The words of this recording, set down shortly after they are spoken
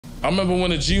I remember when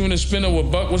the G-Unit spinner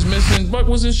with Buck was missing. Buck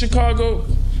was in Chicago.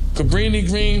 Cabrini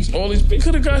Greens, all these people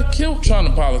could have got killed trying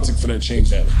to politic for that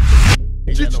change that.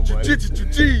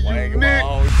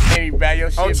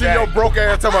 Your broke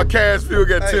ass talking about Cashville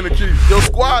got 10 apiece. Your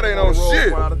squad ain't on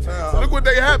shit. Look what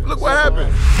they have. Look what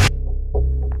happened.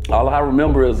 All I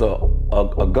remember is a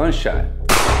gunshot.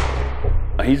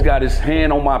 He's got his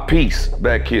hand on my piece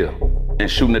back here and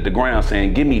shooting at the ground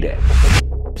saying, "Give me that."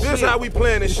 This how we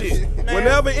playing this shit.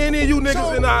 Whenever any of you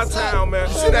niggas in our town, man,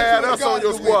 you should have had us on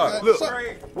your squad. Look,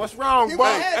 what's wrong,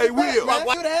 Buck? Hey, Will.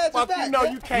 Fuck, you know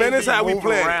you can't. Man, this how we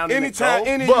playing. Anytime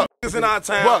any of you niggas in our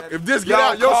town, Buck, if this get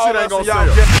out, your shit ain't gonna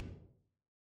sell.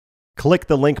 Click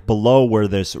the link below where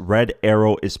this red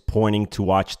arrow is pointing to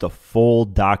watch the full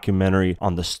documentary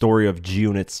on the story of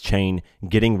G-Unit's chain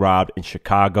getting robbed in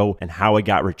Chicago and how it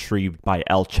got retrieved by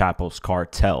El Chapo's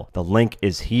cartel. The link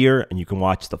is here and you can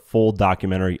watch the full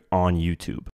documentary on YouTube.